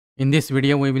In this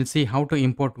video, we will see how to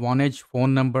import Vonage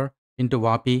phone number into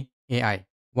Vapi AI.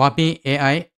 Vapi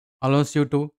AI allows you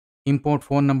to import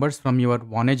phone numbers from your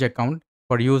Vonage account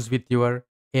for use with your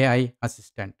AI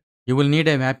assistant. You will need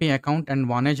a Vapi account and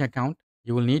Vonage account.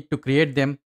 You will need to create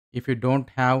them if you don't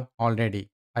have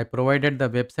already. I provided the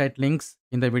website links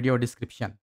in the video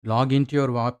description. Log into your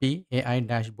Vapi AI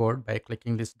dashboard by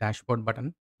clicking this dashboard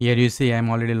button. Here you see I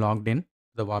am already logged in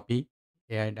the Vapi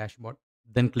AI dashboard.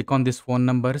 Then click on this phone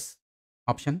numbers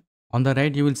option. On the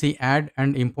right, you will see add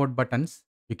and import buttons.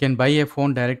 You can buy a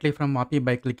phone directly from Vapi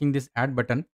by clicking this add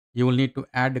button. You will need to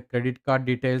add credit card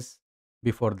details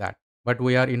before that. But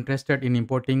we are interested in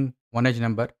importing Vonage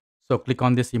number. So click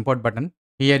on this import button.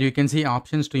 Here you can see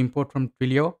options to import from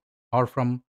Twilio or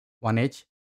from Vonage.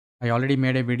 I already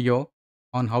made a video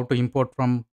on how to import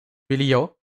from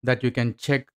Twilio that you can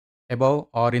check above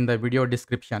or in the video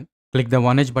description. Click the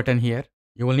Vonage button here.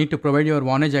 You will need to provide your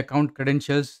Vonage account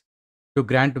credentials to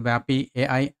grant Vapi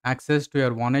AI access to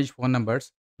your Vonage phone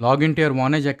numbers. Log into your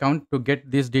Vonage account to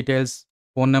get these details: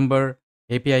 phone number,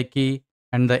 API key,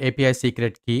 and the API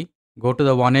secret key. Go to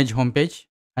the Vonage homepage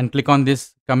and click on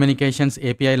this Communications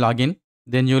API login.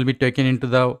 Then you will be taken into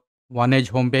the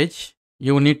Vonage homepage.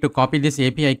 You need to copy this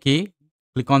API key.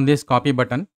 Click on this copy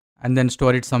button and then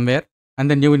store it somewhere. And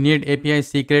then you will need API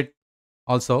secret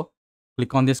also.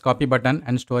 Click on this copy button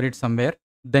and store it somewhere.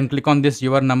 Then click on this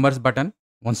Your Numbers button.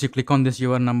 Once you click on this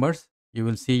Your Numbers, you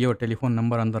will see your telephone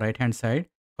number on the right hand side.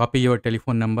 Copy your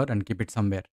telephone number and keep it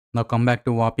somewhere. Now come back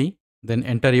to Vapi. Then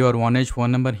enter your Vonage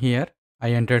phone number here.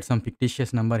 I entered some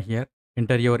fictitious number here.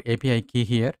 Enter your API key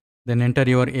here. Then enter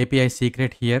your API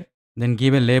secret here. Then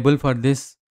give a label for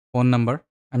this phone number.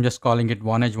 I'm just calling it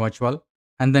Vonage Virtual.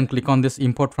 And then click on this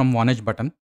Import from Vonage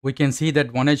button. We can see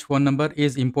that Vonage phone number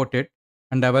is imported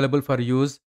and available for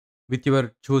use with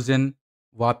your chosen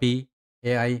Vapi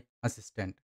AI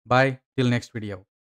assistant. Bye till next video.